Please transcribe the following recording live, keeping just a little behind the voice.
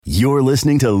You're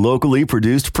listening to locally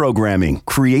produced programming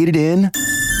created in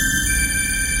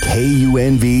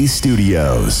KUNV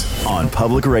Studios on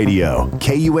Public Radio,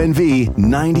 KUNV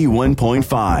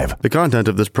 91.5. The content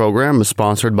of this program is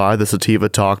sponsored by the Sativa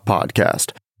Talk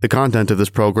podcast. The content of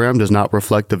this program does not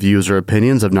reflect the views or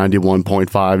opinions of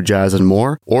 91.5 Jazz and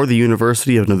More or the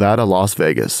University of Nevada, Las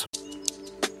Vegas.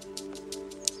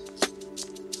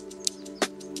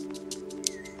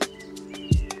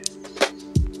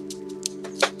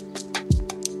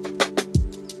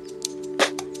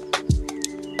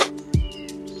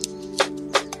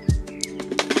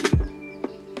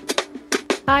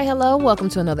 Hi, hello. Welcome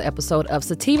to another episode of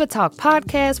Sativa Talk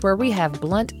podcast, where we have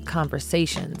blunt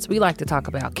conversations. We like to talk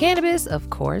about cannabis, of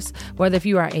course. Whether if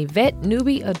you are a vet,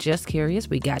 newbie, or just curious,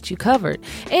 we got you covered.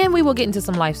 And we will get into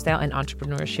some lifestyle and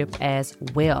entrepreneurship as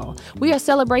well. We are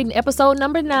celebrating episode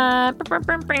number 9.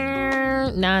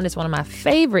 9 is one of my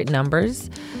favorite numbers.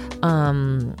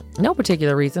 No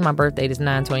particular reason. My birth date is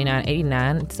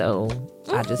 9/29/89, so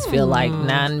I just feel like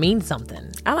 9 means something.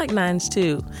 I like 9s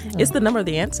too. It's the number of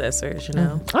the ancestors, you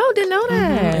know. Oh, didn't know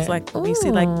that. It's like you see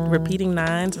like repeating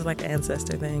 9s is like an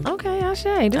ancestor thing. Okay, Ashe.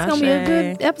 This is gonna be a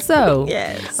good episode.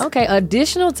 Yes. Okay.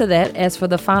 Additional to that, as for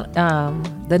the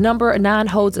number 9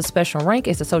 holds a special rank.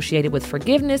 It's associated with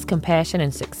forgiveness, compassion,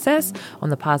 and success on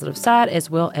the positive side, as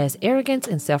well as arrogance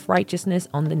and self-righteousness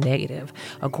on the negative.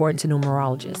 According to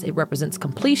numerologists, it represents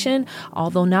completion,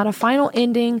 although not a final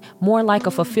ending, more like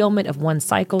a fulfillment of one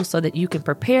cycle so that you can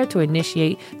prepare to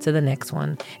initiate to the next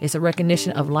one. It's a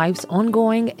recognition of life's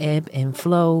ongoing ebb and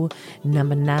flow.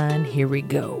 Number 9, here we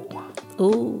go.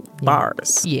 Ooh,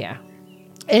 bars. Yeah.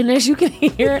 And as you can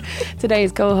hear,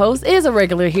 today's co-host is a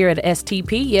regular here at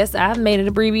STP. Yes, I've made an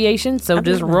abbreviation, so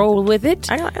just roll with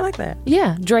it. I like that.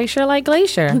 Yeah, Dre'chir like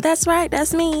Glacier. That's right.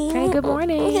 That's me. Hey, good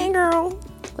morning. Hey, girl.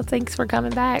 Well, thanks for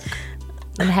coming back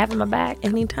and having my back.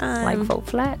 Anytime. Like folk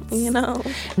flats. You know.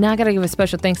 Now I got to give a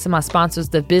special thanks to my sponsors,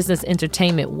 the Business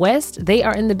Entertainment West. They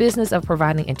are in the business of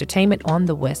providing entertainment on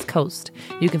the West Coast.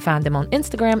 You can find them on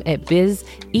Instagram at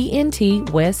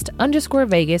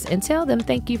BizENTWest_Vegas and tell them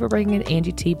thank you for bringing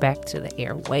Angie T back to the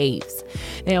airwaves.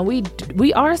 Now we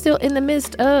are still in the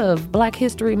midst of Black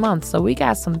History Month, so we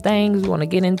got some things we want to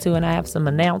get into, and I have some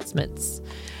announcements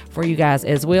for you guys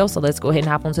as well. So let's go ahead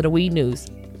and hop onto the weed news.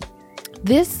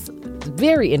 This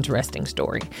very interesting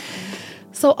story.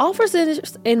 So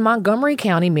officers in Montgomery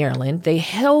County, Maryland, they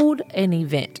held an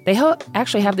event. They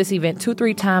actually have this event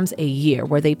 2-3 times a year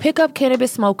where they pick up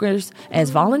cannabis smokers as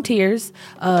volunteers,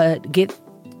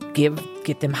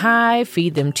 get them high,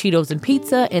 feed them Cheetos and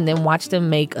pizza, and then watch them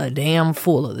make a damn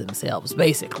fool of themselves,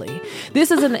 basically. This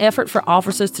is an effort for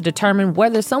officers to determine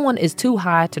whether someone is too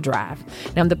high to drive.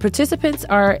 Now, the participants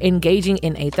are engaging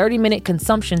in a 30-minute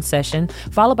consumption session,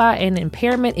 followed by an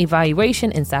impairment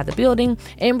evaluation inside the building,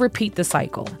 and repeat the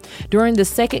cycle. During the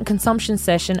second consumption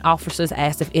session, officers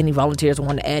asked if any volunteers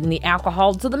want to add any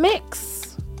alcohol to the mix.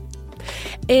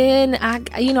 And I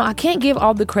can't give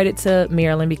all the credit to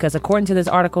Maryland because according to this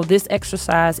article, this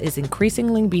exercise is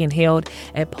increasingly being held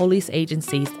at police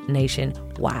agencies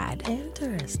nationwide.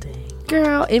 Interesting.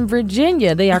 Girl, in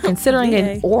Virginia, they are considering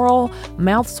an oral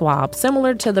mouth swab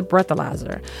similar to the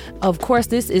breathalyzer. Of course,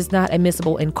 this is not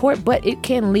admissible in court, but it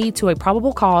can lead to a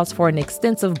probable cause for an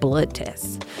extensive blood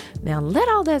test. Now, let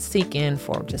all that sink in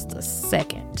for just a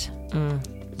second.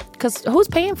 Because who's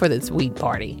paying for this weed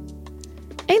party?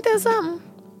 Ain't that something?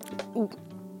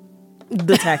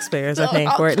 The taxpayers are paying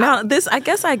for it. Now, I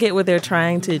guess I get what they're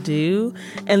trying to do.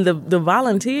 And the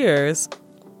volunteers,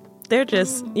 they're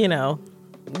just, yeah,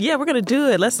 we're going to do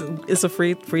it. It's a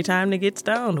free time to get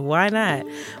stoned. Why not?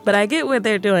 But I get what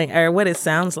they're doing, or what it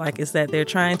sounds like is that they're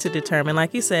trying to determine,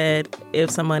 like you said, if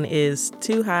someone is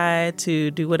too high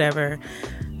to do whatever.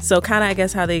 So kind of, I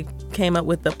guess, how they came up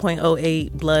with the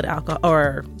 0.08 blood alcohol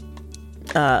or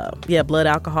blood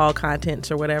alcohol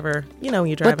contents or whatever, when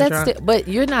you're driving drunk. But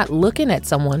you're not looking at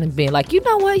someone and being like, you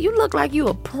know what, you look like you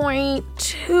a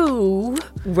 0.2.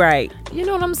 Right. You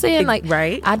know what I'm saying? Like,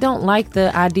 right. I don't like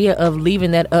the idea of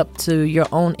leaving that up to your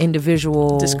own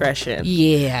individual discretion.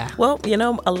 Yeah. Well,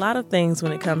 a lot of things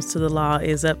when it comes to the law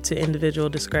is up to individual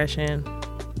discretion.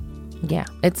 Yeah,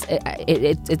 it's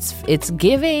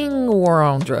giving war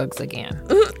on drugs again.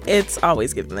 It's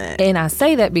always giving that. And I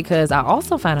say that because I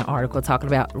also found an article talking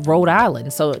about Rhode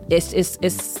Island. So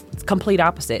it's complete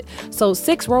opposite. So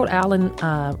 6 Rhode Island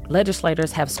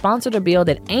legislators have sponsored a bill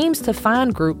that aims to fine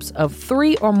groups of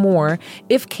 3 or more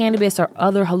if cannabis or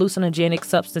other hallucinogenic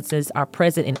substances are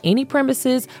present in any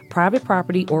premises, private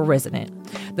property, or resident.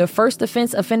 The first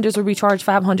offense, offenders will be charged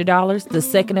 $500. The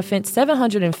second offense,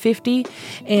 $750,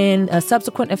 and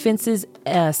subsequent offenses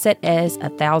set as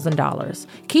 $1,000.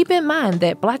 Keep in mind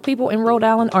that Black people in Rhode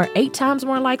Island are 8 times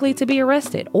more likely to be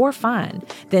arrested or fined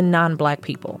than non-Black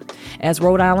people, as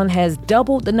Rhode Island has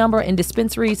doubled the number in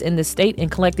dispensaries in the state and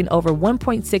collecting over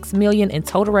 $1.6 million in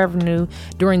total revenue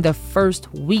during the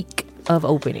first week of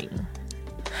opening.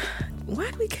 Why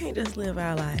we can't just live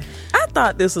our life? I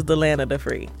thought this was the land of the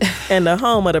free and the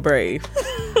home of the brave.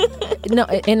 No,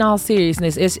 in all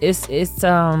seriousness, it's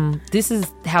this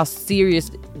is how serious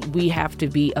we have to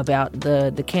be about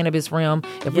the cannabis realm.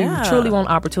 If we truly want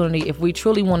opportunity, if we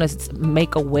truly want to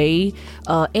make a way,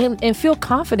 and feel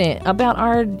confident about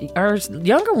our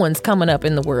younger ones coming up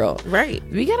in the world. Right.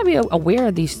 We got to be aware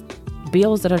of these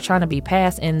bills that are trying to be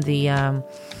passed in the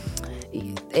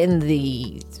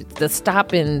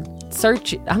stop and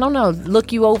search, I don't know,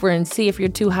 look you over and see if you're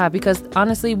too high, because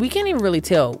honestly, we can't even really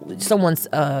tell someone's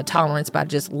tolerance by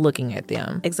just looking at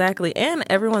them. Exactly. And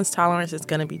everyone's tolerance is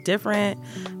going to be different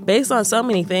based on so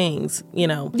many things,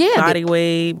 body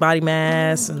weight, body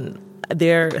mass, and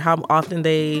how often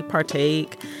they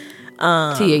partake.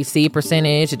 THC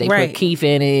percentage, they put keef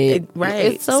in it.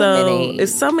 Right. It's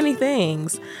so many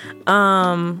things.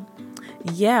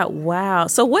 Yeah, wow.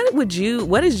 So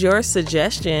what is your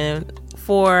suggestion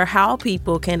for how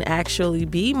people can actually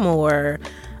be more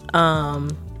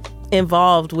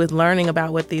involved with learning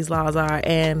about what these laws are,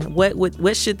 and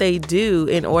what should they do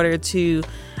in order to,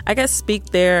 I guess, speak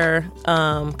their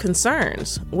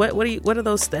concerns? What are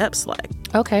those steps like?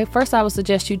 Okay, first I would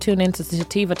suggest you tune into the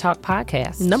Sativa Talk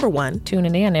podcast. Number 1.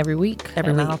 Tuning in every week.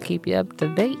 I'll keep you up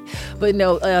to date. But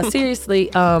no,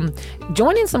 seriously,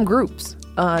 joining some groups.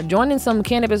 Joining some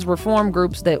cannabis reform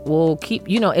groups that will keep,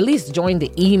 at least join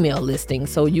the email listing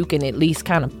so you can at least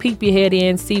kind of peep your head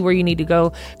in, see where you need to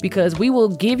go, because we will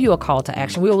give you a call to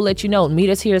action. We will let you know, meet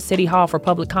us here at City Hall for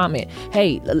public comment.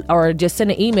 Hey, or just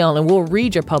send an email and we'll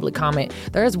read your public comment.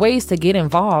 There's ways to get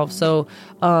involved. So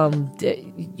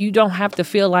you don't have to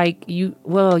feel like you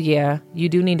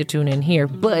do need to tune in here,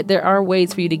 but there are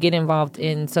ways for you to get involved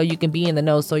in so you can be in the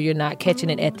know, so you're not catching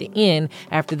it at the end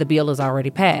after the bill is already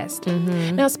passed.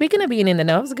 Mm-hmm. Now, speaking of being in the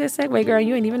know, it was a good segue, girl.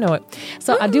 You ain't even know it.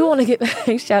 So I do want to give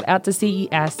a shout out to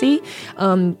CEIC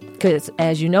because,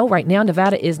 as you know, right now,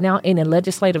 Nevada is now in a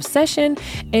legislative session.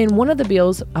 And one of the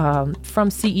bills from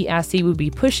CEIC we'll be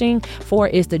pushing for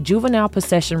is the Juvenile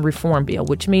Possession Reform Bill,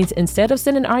 which means instead of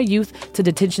sending our youth to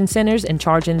detention centers and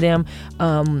charging them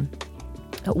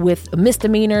with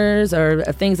misdemeanors or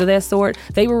things of that sort,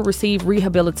 they will receive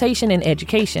rehabilitation and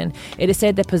education. It is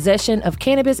said that possession of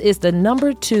cannabis is the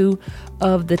number 2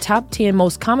 of the top 10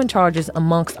 most common charges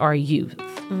amongst our youth.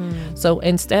 So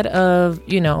instead of,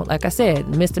 like I said,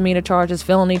 misdemeanor charges,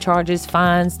 felony charges,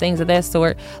 fines, things of that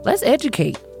sort, let's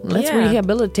educate. Let's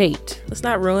rehabilitate. Let's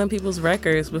not ruin people's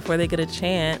records before they get a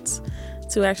chance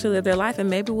to actually live their life, and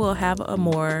maybe we'll have a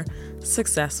more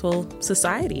successful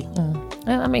society.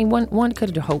 I mean, one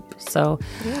could hope. So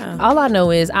all I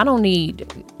know is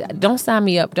don't sign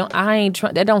me up.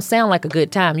 That don't sound like a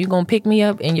good time. You gonna pick me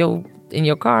up in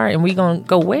your car and we gonna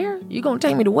go where? You gonna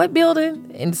take me to what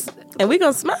building? And we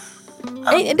gonna smile?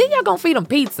 And then y'all gonna feed them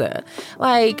pizza.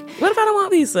 Like, what if I don't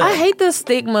want pizza? I hate the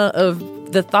stigma of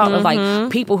the thought of like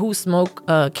people who smoke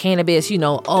cannabis,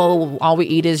 all we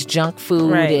eat is junk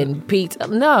food and pizza.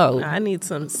 No. I need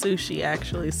some sushi,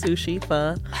 actually. Sushi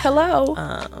pho. Hello.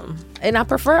 And I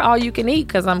prefer all you can eat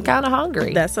because I'm kind of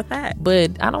hungry. That's a fact.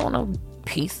 But I don't want no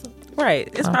pizza. Right.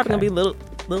 It's probably going to be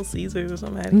Little Caesars or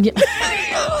something. Yeah.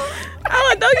 Oh,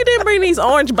 I know you didn't bring these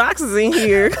orange boxes in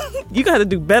here. You got to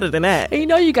do better than that. And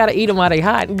you got to eat them while they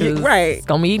hot. Right. It's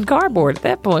going to be eating cardboard at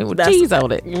that point with cheese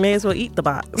on it. You may as well eat the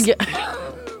box. Yeah.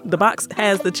 The box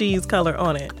has the cheese color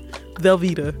on it.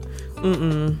 Velveeta.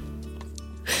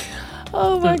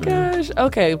 Oh my gosh.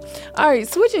 Okay. All right.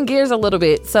 Switching gears a little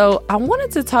bit. So I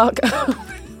wanted to talk.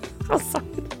 I'm sorry.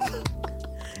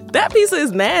 That pizza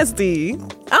is nasty. I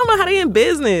don't know how they in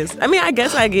business. I mean, I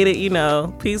guess I get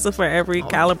it, pizza for every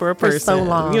caliber of person. For so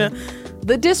long.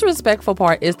 The disrespectful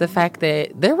part is the fact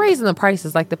that they're raising the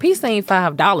prices. Like, the pizza ain't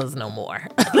 $5 no more.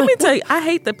 Let me tell you, I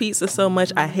hate the pizza so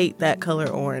much. I hate that color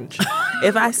orange.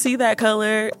 If I see that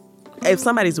color, if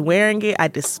somebody's wearing it, I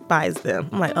despise them.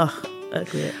 I'm like, ugh,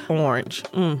 ugly orange.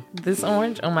 This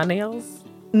orange on my nails?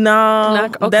 No,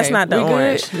 Okay, that's not the we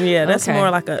good? Good? Yeah, that's Okay. more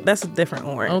like that's a different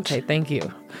orange. Okay, thank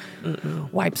you.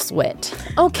 Wipe sweat.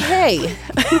 Okay.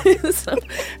 So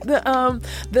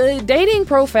the dating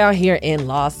profile here in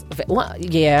that's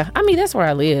where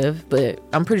I live, but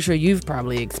I'm pretty sure you've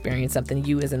probably experienced something,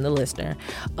 you as in the listener.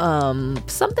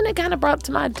 Something that kind of brought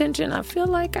to my attention. I feel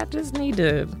like I just need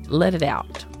to let it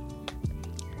out.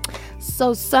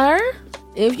 So, sir,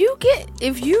 if you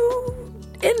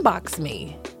inbox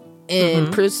me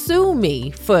and pursue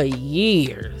me for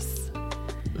years,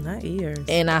 not years,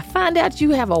 and I find out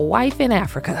you have a wife in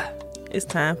Africa, it's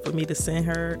time for me to send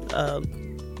her a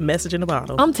message in a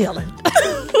bottle. I'm telling.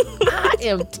 I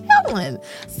am telling,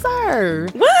 sir.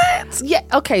 What? Yeah.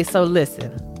 Okay. So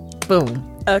listen.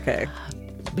 Boom. Okay.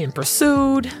 Been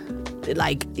pursued,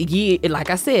 like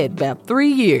I said, about 3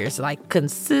 years, like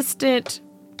consistent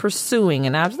pursuing,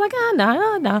 and I was like, no.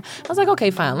 I was like,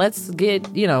 okay, fine. Let's get,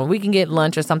 we can get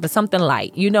lunch or something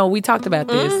light. We talked about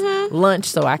this lunch,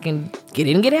 so I can get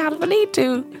in and get out if I need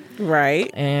to.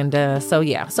 Right. And so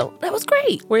that was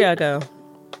great. Where y'all go?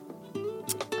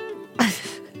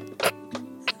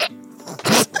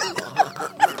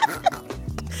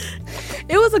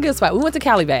 It was a good spot. We went to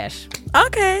Calabash.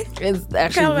 Okay. It's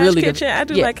actually Calabash really Kitchen. good. I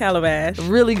do like Calabash.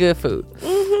 Really good food.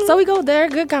 So we go there,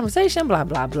 good conversation, blah,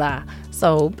 blah, blah.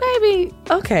 So, baby,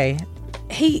 okay.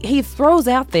 He throws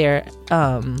out there,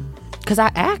 because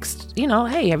I asked,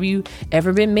 hey, have you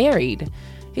ever been married?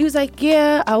 He was like,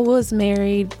 yeah, I was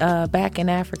married back in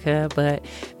Africa, but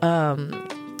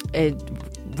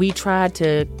we tried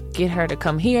to get her to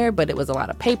come here, but it was a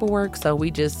lot of paperwork, so we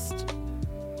just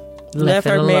left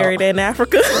her married in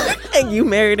Africa and you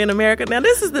married in America. Now,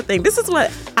 this is the thing. This is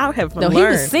what I have learned. No, he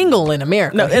was single in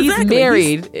America. No, he's exactly.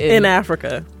 married in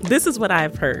Africa. This is what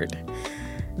I've heard.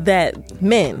 That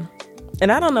men,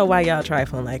 and I don't know why y'all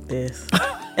trifling like this,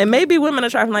 and maybe women are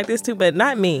trifling like this too, but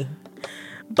not me.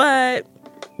 But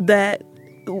that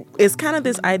it's kind of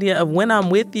this idea of when I'm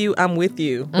with you,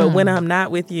 but when I'm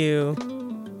not with you,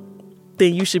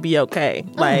 then you should be okay.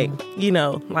 Like,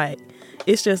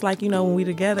 it's just like, when we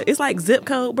together, it's like zip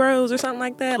code bros or something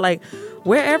like that. Like,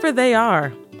 wherever they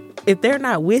are, if they're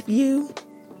not with you,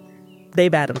 they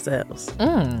by themselves.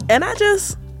 And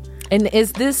And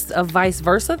is this a vice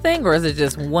versa thing, or is it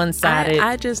just one-sided?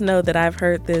 I just know that I've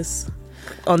heard this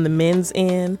on the men's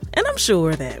end, and I'm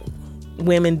sure that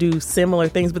women do similar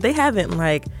things, but they haven't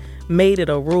made it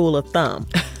a rule of thumb.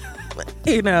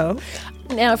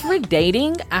 Now, if we're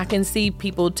dating, I can see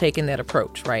people taking that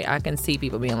approach, right? I can see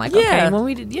people being like, okay, when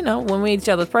we in each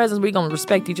other's presence, we're going to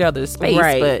respect each other's space.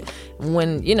 Right.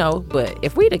 But but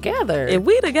if we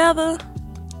together,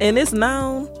 and it's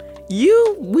known,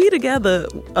 we together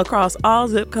across all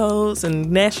zip codes and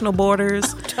national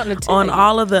borders on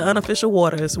all of the unofficial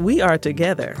waters, we are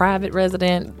together. Private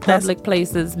resident, public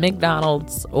places,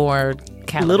 McDonald's, or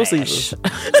Calabash. Little Caesars.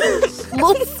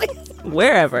 Little Caesars.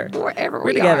 Wherever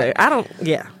we're together. Are.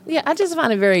 I just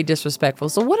find it very disrespectful.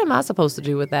 So what am I supposed to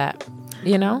do with that?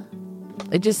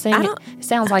 It just it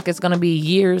sounds like it's going to be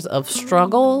years of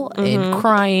struggle and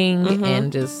crying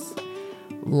and just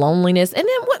loneliness. And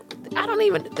then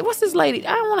what's this lady?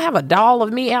 I don't want to have a doll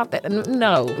of me out there.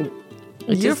 No.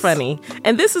 You're funny.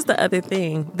 And this is the other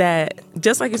thing that,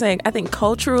 just like you're saying, I think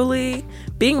culturally,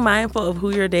 being mindful of who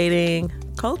you're dating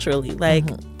culturally,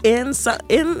 in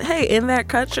that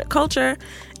culture,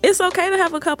 it's okay to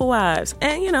have a couple wives.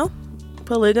 And,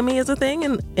 polygamy is a thing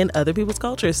in other people's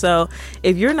cultures. So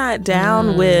if you're not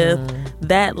down with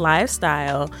that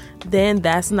lifestyle, then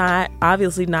that's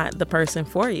obviously not the person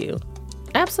for you.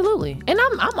 Absolutely. And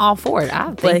I'm all for it.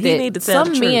 I think that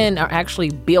some men are actually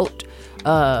built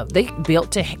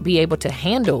to be able to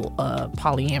handle a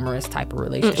polyamorous type of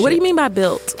relationship. What do you mean by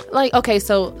built?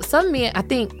 So some men, I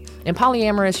think in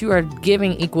polyamorous, you are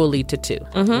giving equally to two,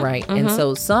 right? And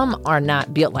so some are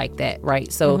not built like that,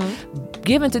 right? So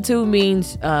giving to two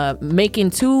means making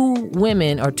two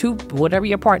women or two, whatever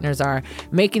your partners are,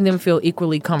 making them feel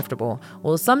equally comfortable.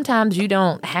 Well, sometimes you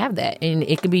don't have that, and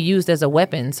it can be used as a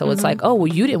weapon. So it's like, oh, well,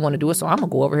 you didn't want to do it, so I'm going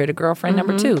to go over here to girlfriend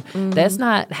number two. That's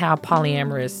not how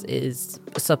polyamorous is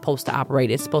supposed to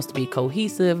operate. It's supposed to be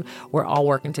cohesive. We're all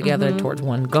working together towards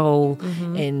one goal.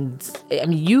 And I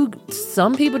mean,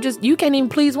 some people you can't even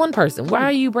please one person. Why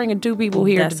are you bringing two people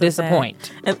here to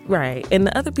disappoint? Right. And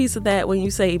the other piece of that, when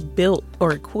you say built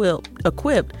or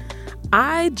equipped,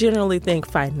 I generally think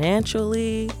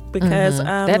financially, because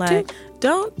I'm like,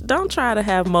 don't try to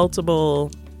have multiple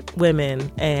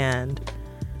women and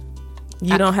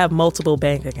you don't have multiple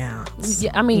bank accounts.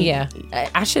 Yeah, I mean,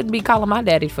 I shouldn't be calling my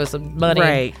daddy for some money.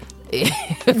 Right.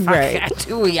 If I got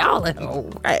two of y'all at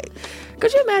home. Right.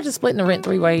 Could you imagine splitting the rent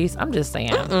 3 ways? I'm just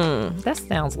saying. That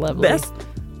sounds lovely.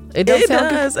 It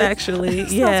does actually.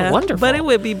 Yeah, wonderful. But it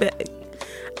would be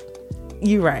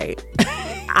You're right.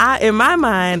 In my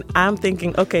mind, I'm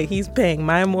thinking, okay, he's paying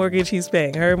my mortgage, he's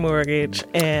paying her mortgage,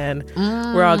 and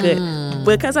we're all good.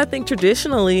 Because I think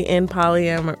traditionally in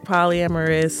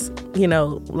polyamorous,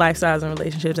 lifestyles and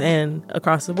relationships and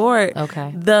across the board, we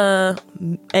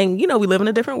live in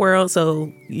a different world,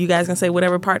 so you guys can say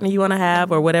whatever partner you want to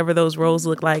have or whatever those roles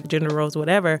look like, gender roles,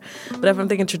 whatever. But if I'm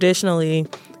thinking traditionally,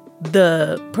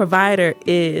 the provider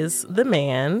is the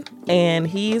man, and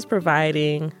he's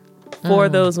providing for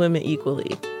those women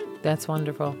equally. That's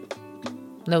wonderful.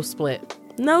 No split.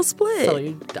 So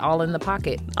you're all in the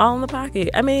pocket. All in the pocket.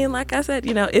 I mean, like I said,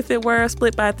 if it were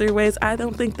split by 3 ways, I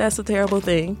don't think that's a terrible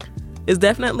thing. It's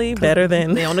definitely better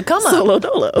than they on the come up. Solo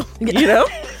dolo.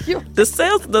 The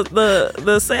sales,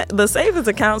 the savings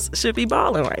accounts should be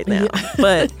balling right now. Yeah.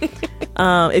 But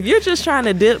if you're just trying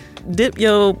to dip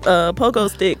your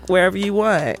pogo stick wherever you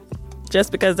want,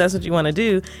 just because that's what you want to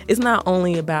do, it's not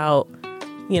only about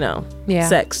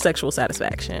sexual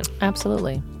satisfaction.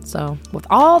 Absolutely. So with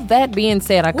all that being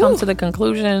said, I come to the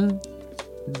conclusion,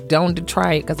 don't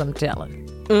try it, because I'm telling.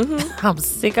 I'm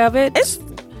sick of it.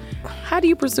 How do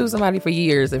you pursue somebody for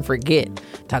years and forget?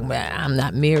 Talking about, I'm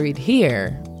not married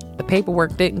here. The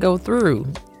paperwork didn't go through.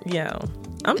 Yeah.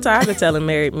 I'm tired of telling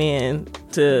married men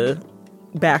to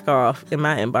back off in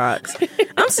my inbox.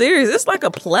 I'm serious. It's like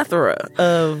a plethora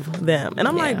of them. And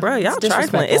I'm like, bro, y'all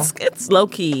trifling. It's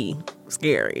low-key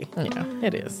scary. Yeah,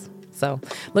 it is. So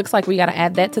looks like we got to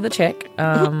add that to the check.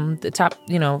 The top,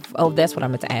 that's what I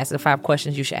meant to ask. The 5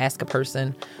 questions you should ask a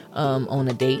person on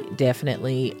a date,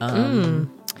 definitely.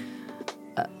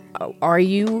 Are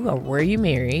you or were you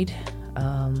married?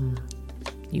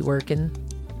 You working?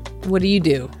 What do you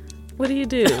do? What do you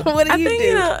do? I think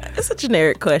it's a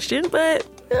generic question, but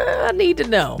I need to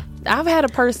know. I've had a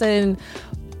person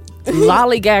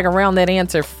lollygag around that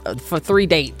answer for 3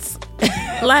 dates.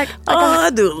 I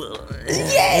do.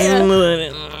 Yeah.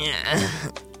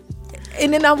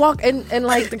 And then I walked, and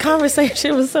the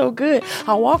conversation was so good.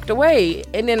 I walked away,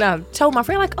 and then I told my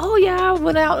friend, oh yeah, I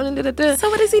went out and da-da-da. So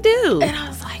what does he do? And I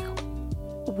was like,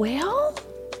 well,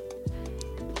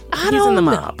 He's in the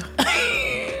mob.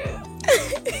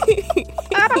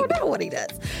 I don't know what he does.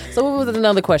 So what was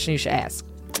another question you should ask?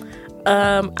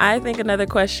 I think another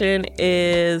question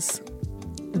is,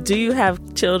 do you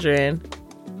have children?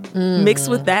 Mixed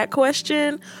with that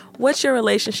question, what's your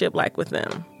relationship like with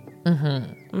them?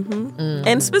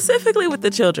 And specifically with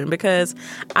the children, because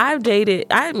I've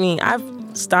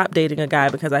stopped dating a guy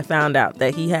because I found out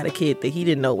that he had a kid that he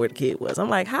didn't know where the kid was. I'm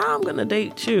like, how I'm gonna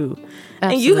date you? Absolutely.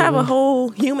 And you have a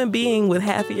whole human being with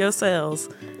half of your cells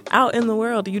out in the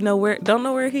world. Don't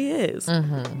know where he is.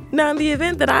 Now, in the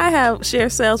event that I share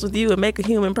cells with you and make a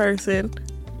human person,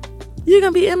 you're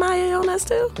going to be MIA on us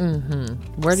too?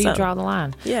 Where do you draw the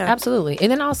line? Yeah. Absolutely.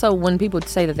 And then also, when people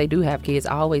say that they do have kids,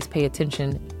 I always pay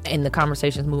attention in the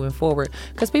conversations moving forward,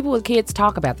 because people with kids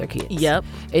talk about their kids. Yep.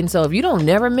 And so if you don't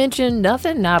never mention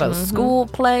nothing, not a school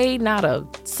play, not a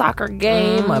soccer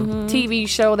game, a TV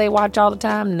show they watch all the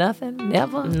time, nothing,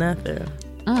 never? Nothing.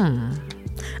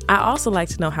 I also like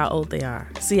to know how old they are.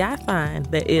 See, I find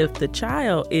that if the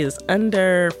child is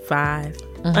under 5,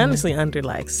 honestly under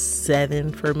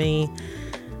 7 for me,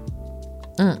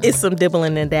 it's some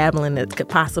dibbling and dabbling that could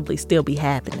possibly still be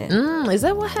happening. Is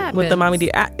that what happens? With the mommy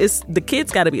dear, the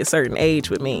kids got to be a certain age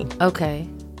with me. Okay.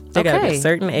 They got to be a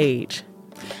certain age.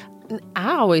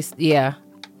 I always, yeah.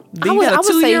 Do you have a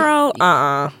 2-year-old?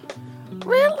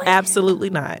 Really?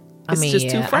 Absolutely not. It's just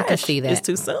too fresh. I can see that. It's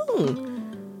too soon.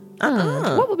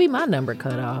 What would be my number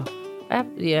cut off?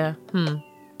 Yeah.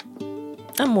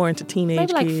 I'm more into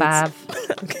teenage maybe kids. 5.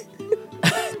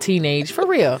 Teenage, for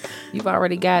real. You've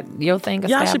already got your thing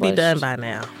established. Y'all should be done by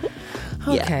now.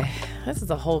 Okay. Yeah. This is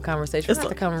a whole conversation. We're going to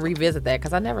have to come and revisit that,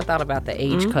 because I never thought about the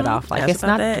age cutoff. It's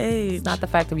not that age. It's not the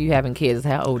fact of you having kids. It's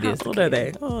how old is the kid? How old are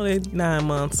they? Oh, they're 9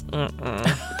 months.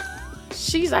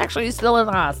 She's actually still in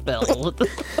the hospital.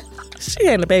 She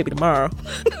had a baby tomorrow.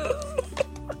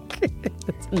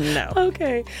 No.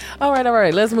 Okay. All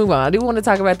right. Let's move on. I do want to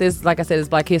talk about this. Like I said, it's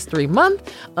Black History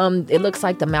Month. It looks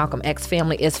like the Malcolm X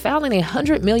family is filing a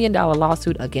 $100 million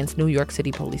lawsuit against New York City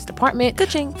Police Department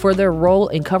for their role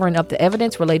in covering up the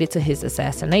evidence related to his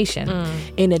assassination.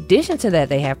 In addition to that,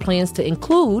 they have plans to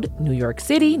include New York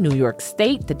City, New York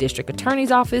State, the District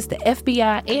Attorney's Office, the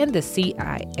FBI, and the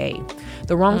CIA.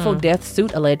 The wrongful death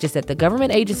suit alleges that the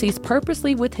government agencies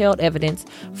purposely withheld evidence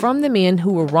from the men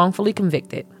who were wrongfully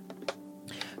convicted.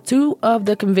 Two of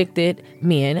the convicted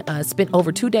men spent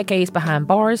over 2 decades behind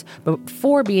bars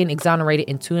before being exonerated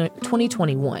in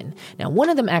 2021. Now, one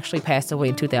of them actually passed away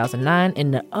in 2009,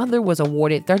 and the other was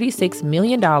awarded $36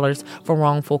 million for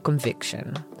wrongful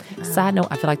conviction. Side note,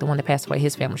 I feel like the one that passed away,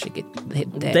 his family should get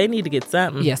that. They need to get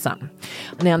something. Yeah, something.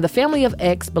 Now, the family of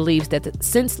X believes that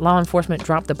since law enforcement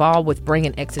dropped the ball with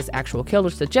bringing X's actual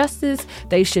killers to justice,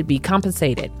 they should be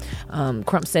compensated.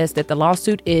 Crump says that the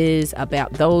lawsuit is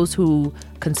about those who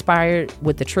conspired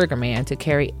with the trigger man to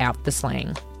carry out the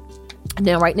slaying.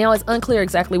 Now, right now, it's unclear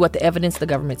exactly what the evidence the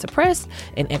government suppressed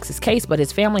in X's case, but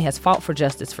his family has fought for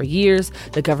justice for years.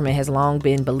 The government has long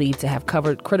been believed to have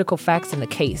covered critical facts in the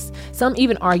case. Some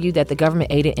even argue that the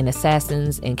government aided in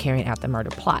assassins in carrying out the murder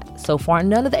plot. So far,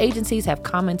 none of the agencies have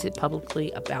commented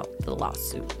publicly about the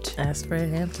lawsuit. Ask Fred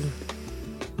Hampton.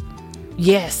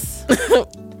 Yes.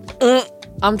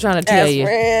 I'm trying to tell you.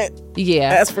 Fred.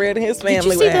 Yeah. That's Fred and his family. Did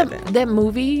you see that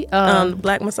movie?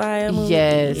 Black Messiah movie?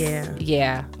 Yes.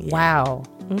 Yeah. Wow.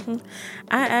 Mm-hmm.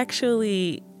 I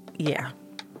actually, I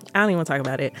don't even want to talk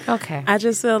about it. Okay. I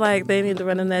just feel like they need to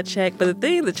run in that check. But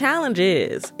the challenge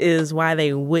is why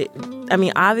they would. I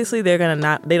mean, obviously they don't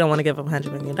want to give up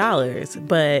 $100 million.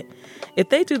 But if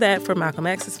they do that for Malcolm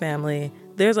X's family,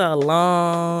 there's a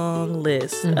long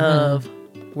list of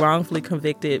wrongfully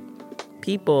convicted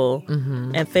people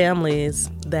and families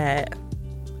that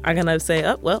are going to say,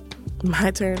 oh, well,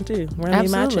 my turn too. Run me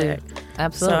my check.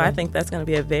 Absolutely. So I think that's going to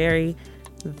be a very,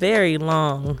 very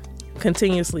long,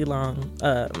 continuously long,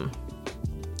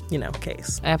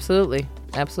 case. Absolutely.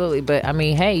 But I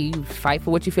mean, hey, you fight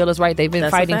for what you feel is right. They've been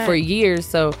fighting for years.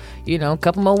 So, a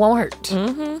couple more won't hurt.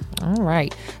 Mm-hmm. All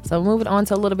right. So moving on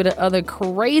to a little bit of other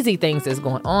crazy things that's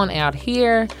going on out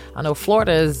here. I know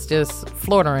Florida is just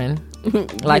Floridering.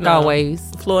 Like always.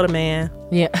 Florida man.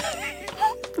 Yeah.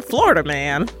 Florida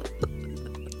man.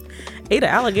 Ate an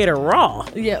alligator raw.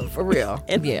 Yeah, for real.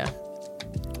 Yeah.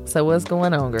 So what's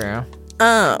going on, girl?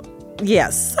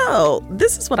 So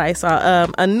this is what I saw.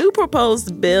 A new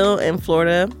proposed bill in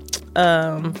Florida,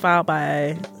 filed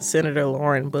by Senator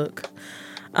Lauren Book,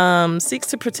 seeks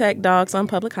to protect dogs on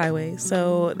public highways.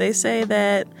 So they say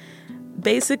that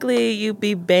basically you'd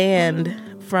be banned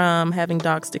from having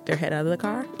dogs stick their head out of the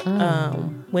car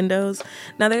windows.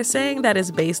 Now they're saying that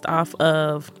it's based off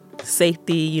of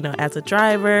safety. As a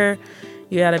driver,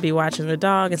 you got to be watching the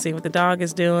dog and seeing what the dog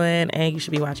is doing, and you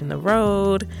should be watching the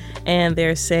road. And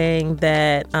they're saying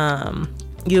that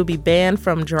you'll be banned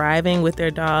from driving with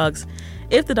their dogs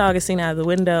if the dog is seen out of the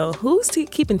window. Who's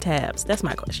keeping tabs? That's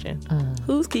my question.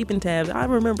 Who's keeping tabs? I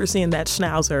remember seeing that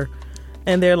schnauzer,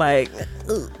 and they're like,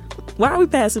 why are we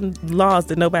passing laws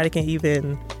that nobody can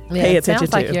even pay attention to? It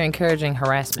sounds like you're encouraging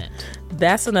harassment.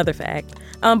 That's another fact.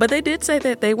 But they did say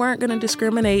that they weren't going to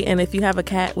discriminate, and if you have a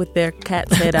cat with their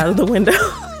cat's head out of the window,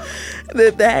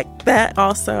 that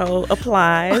also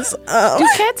applies. Do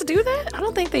cats do that? I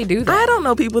don't think they do that. I don't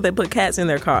know people that put cats in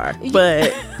their car,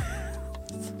 but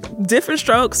different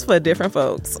strokes for different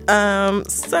folks.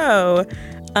 So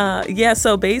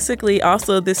basically,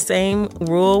 also this same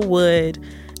rule would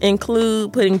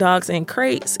include putting dogs in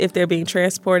crates if they're being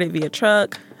transported via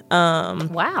truck.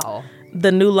 Wow.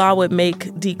 The new law would make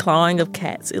declawing of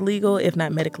cats illegal if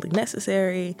not medically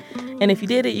necessary. And if you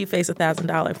did it, you face a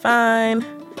 $1,000 fine.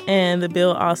 And the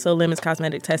bill also limits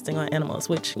cosmetic testing on animals,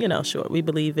 which, sure, we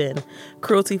believe in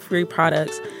cruelty-free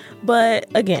products. But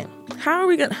again,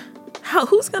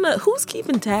 who's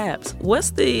keeping tabs?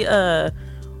 What's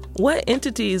what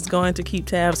entity is going to keep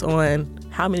tabs on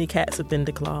how many cats have been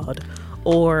declawed?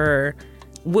 Or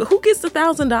who gets the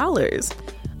 $1,000?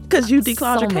 Because you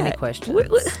declawed your cat. So many questions.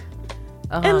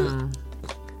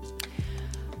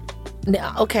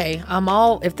 Okay,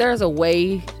 if there's a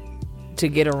way to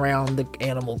get around the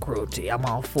animal cruelty, I'm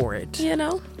all for it.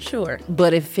 Sure.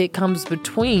 But if it comes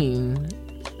between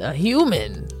a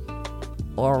human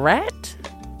or a rat,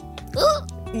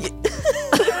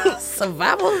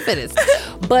 survival of the fittest.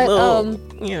 But so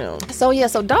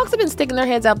dogs have been sticking their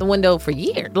heads out the window for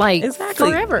years,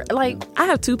 exactly. Forever. I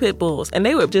have 2 pit bulls, and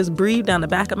they would just breathe down the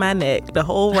back of my neck the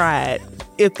whole ride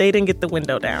if they didn't get the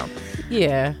window down.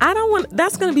 Yeah, I don't want.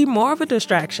 That's going to be more of a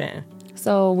distraction.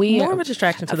 So more of a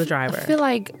distraction to the driver. I feel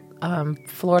like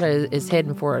Florida is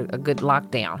heading for a good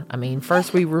lockdown. I mean,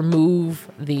 first we remove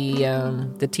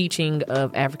the teaching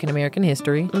of African American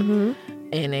history. Mm-hmm.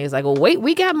 And they was like, well, wait,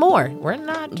 we got more. We're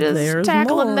not just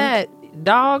tackling that.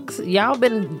 Dogs, y'all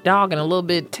been dogging a little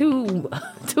bit too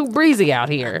breezy out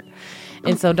here.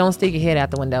 And so don't stick your head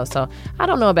out the window. So I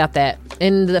don't know about that.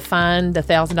 And the fine, the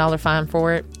 $1,000 fine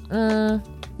for it.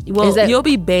 You'll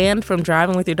be banned from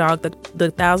driving with your dog. The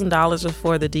 $1,000 is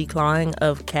for the declawing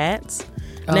of cats.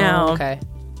 Oh, now, okay.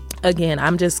 again,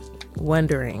 I'm just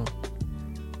wondering.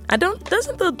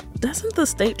 Doesn't the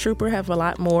state trooper have a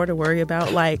lot more to worry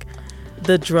about, like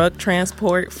the drug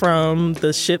transport from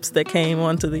the ships that came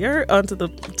onto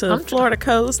the Florida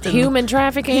coast, and human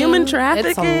trafficking.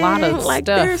 It's a lot of like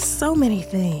stuff. There's so many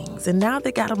things, and now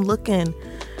they got them looking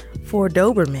for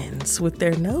Dobermans with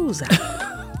their nose out.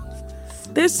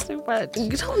 There's too much.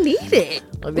 You don't need it.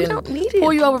 We don't need it.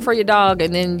 Pull you over for your dog,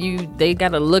 and then they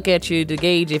got to look at you to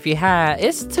gauge if you're high.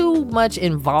 It's too much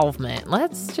involvement.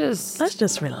 Let's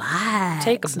just relax.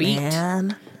 Take a beat.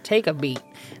 Man. Take a beat.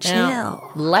 Chill.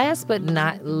 Now, last but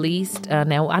not least,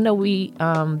 now I know we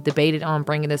debated on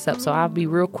bringing this up, so I'll be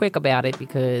real quick about it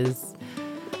because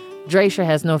Dre'chir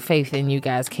has no faith in you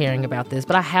guys caring about this,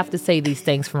 but I have to say these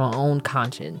things from my own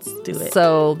conscience. Do it.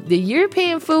 So the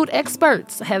European food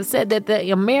experts have said that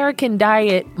the American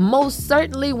diet most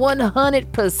certainly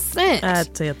 100%.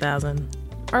 I'd say 1,000.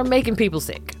 Are making people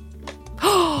sick.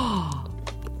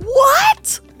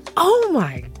 What? Oh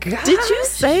my God. Did you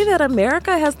say that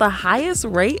America has the highest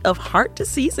rate of heart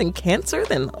disease and cancer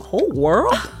than the whole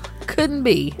world? Couldn't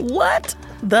be. What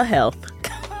the health?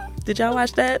 Did y'all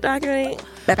watch that documentary?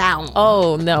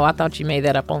 Oh, no. I thought you made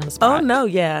that up on the spot. Oh, no.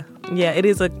 Yeah. Yeah, it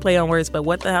is a play on words, but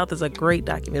What the Health is a great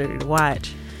documentary to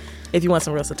watch if you want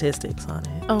some real statistics on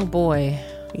it. Oh, boy.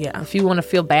 Yeah. If you want to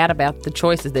feel bad about the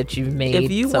choices that you've made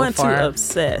if you so want far. to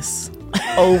obsess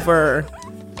over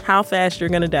how fast you're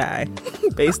going to die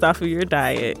based off of your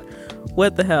diet,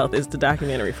 What the Health is the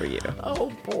documentary for you.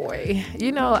 Oh boy.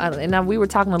 You know, and we were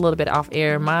talking a little bit off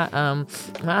air. My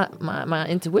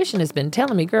intuition has been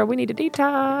telling me, girl, we need a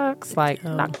detox. Like,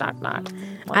 knock.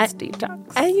 Let's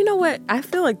detox. And you know what? I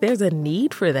feel like there's a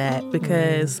need for that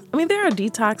because, I mean, there are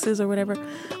detoxes or whatever.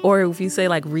 Or if you say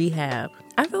like rehab,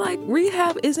 I feel like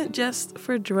rehab isn't just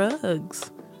for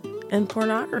drugs and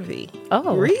pornography.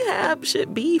 Oh. Rehab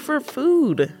should be for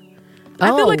food.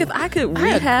 I feel like if I could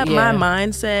rehab my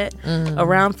mindset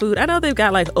around food, I know they've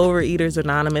got like Overeaters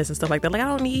Anonymous and stuff like that. Like, I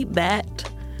don't need that.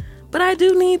 But I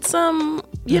do need some,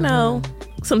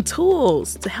 some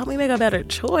tools to help me make a better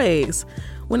choice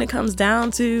when it comes down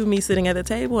to me sitting at the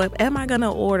table. Am I going to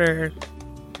order?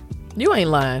 You ain't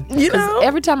lying.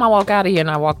 Every time I walk out of here and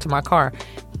I walk to my car,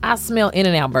 I smell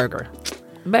In-N-Out Burger.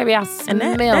 Baby, I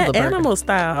smell that the burger. animal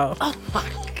style. Oh my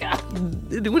God.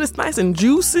 When it's nice and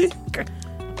juicy.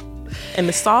 And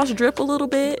the sauce drip a little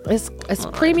bit. It's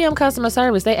premium customer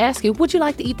service. They ask you, would you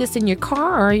like to eat this in your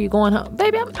car or are you going home?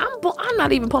 Baby, I'm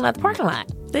not even pulling out the parking lot.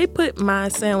 They put my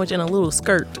sandwich in a little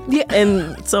skirt. Yeah.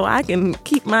 And so I can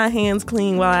keep my hands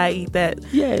clean while I eat that.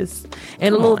 Yes.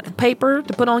 And a little paper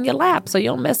to put on your lap so you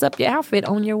don't mess up your outfit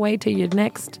on your way to your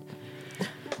next.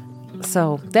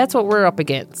 So that's what we're up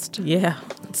against. Yeah.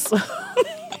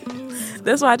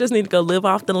 That's why I just need to go live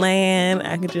off the land.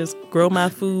 I can just grow my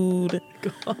food.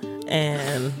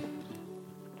 And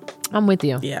I'm with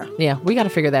you. Yeah. Yeah, we got to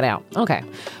figure that out. Okay.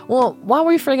 Well, while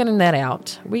we're figuring that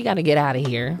out, we got to get out of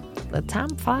here. The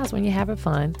time flies when you're having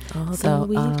fun. So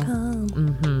we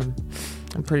come.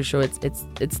 I'm pretty sure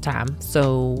it's time.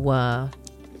 So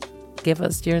give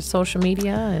us your social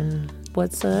media and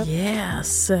what's up. Yeah.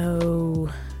 So,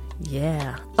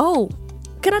 yeah. Oh,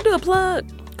 can I do a plug?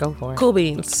 Go for it. Cool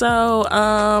beans. So,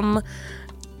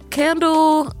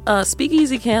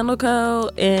 Speakeasy Candle Co.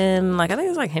 in I think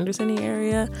it's like Henderson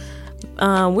area.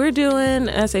 We're doing,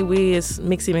 I say we as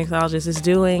Mixie Mixologists is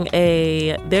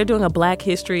they're doing a Black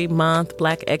History Month,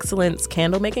 Black Excellence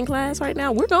candle making class right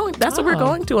now. That's what we're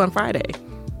going to on Friday.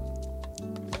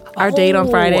 Our date on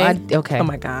Friday. Okay. Oh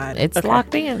my God. It's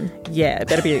locked in. Yeah, it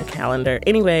better be in calendar.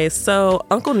 Anyway, so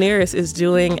Uncle Nearest is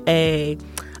doing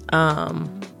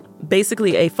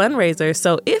basically a fundraiser.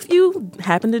 So if you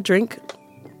happen to drink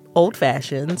old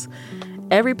fashions,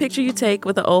 every picture you take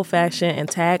with the old fashioned and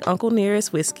tag Uncle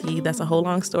Nearest Whiskey, that's a whole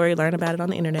long story, learn about it on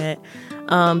the internet,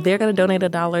 they're going to donate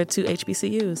 $1 to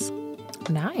HBCUs.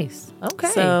 Nice. Okay.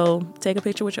 So take a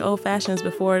picture with your old fashions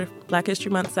before Black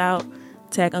History Month's out,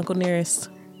 tag Uncle Nearest.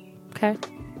 Okay.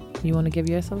 You want to give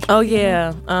your social? Oh, yeah.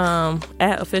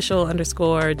 At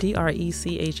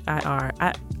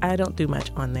official_DRECHIR. I don't do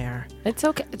much on there. It's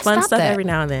okay. Fun Stop stuff that. every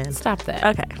now and then. Stop that.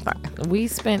 Okay, fine. We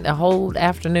spent a whole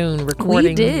afternoon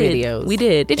recording videos. We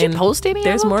did. Did you post any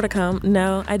There's of them? more to come.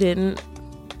 No, I didn't.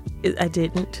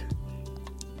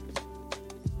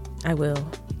 I will.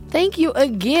 Thank you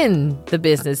again, the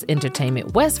Business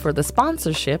Entertainment West, for the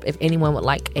sponsorship. If anyone would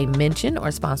like a mention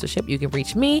or sponsorship, you can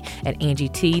reach me at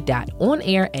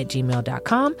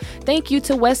angiet.onair@gmail.com. Thank you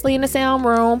to Wesley in the sound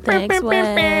room. Thanks,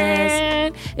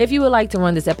 Wes. If you would like to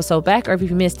run this episode back, or if you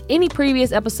missed any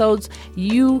previous episodes,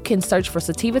 you can search for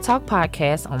Sativa Talk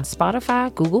Podcast on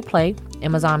Spotify, Google Play,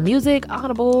 Amazon Music,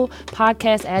 Audible,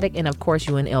 Podcast Addict, and of course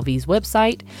UNLV's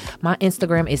website. My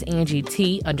Instagram is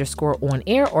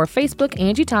AngieT_OnAir, or Facebook,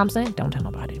 Angie Thompson. Don't tell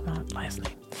nobody my last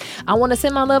name. I want to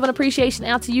send my love and appreciation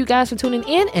out to you guys for tuning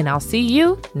in, and I'll see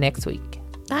you next week.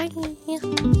 Bye.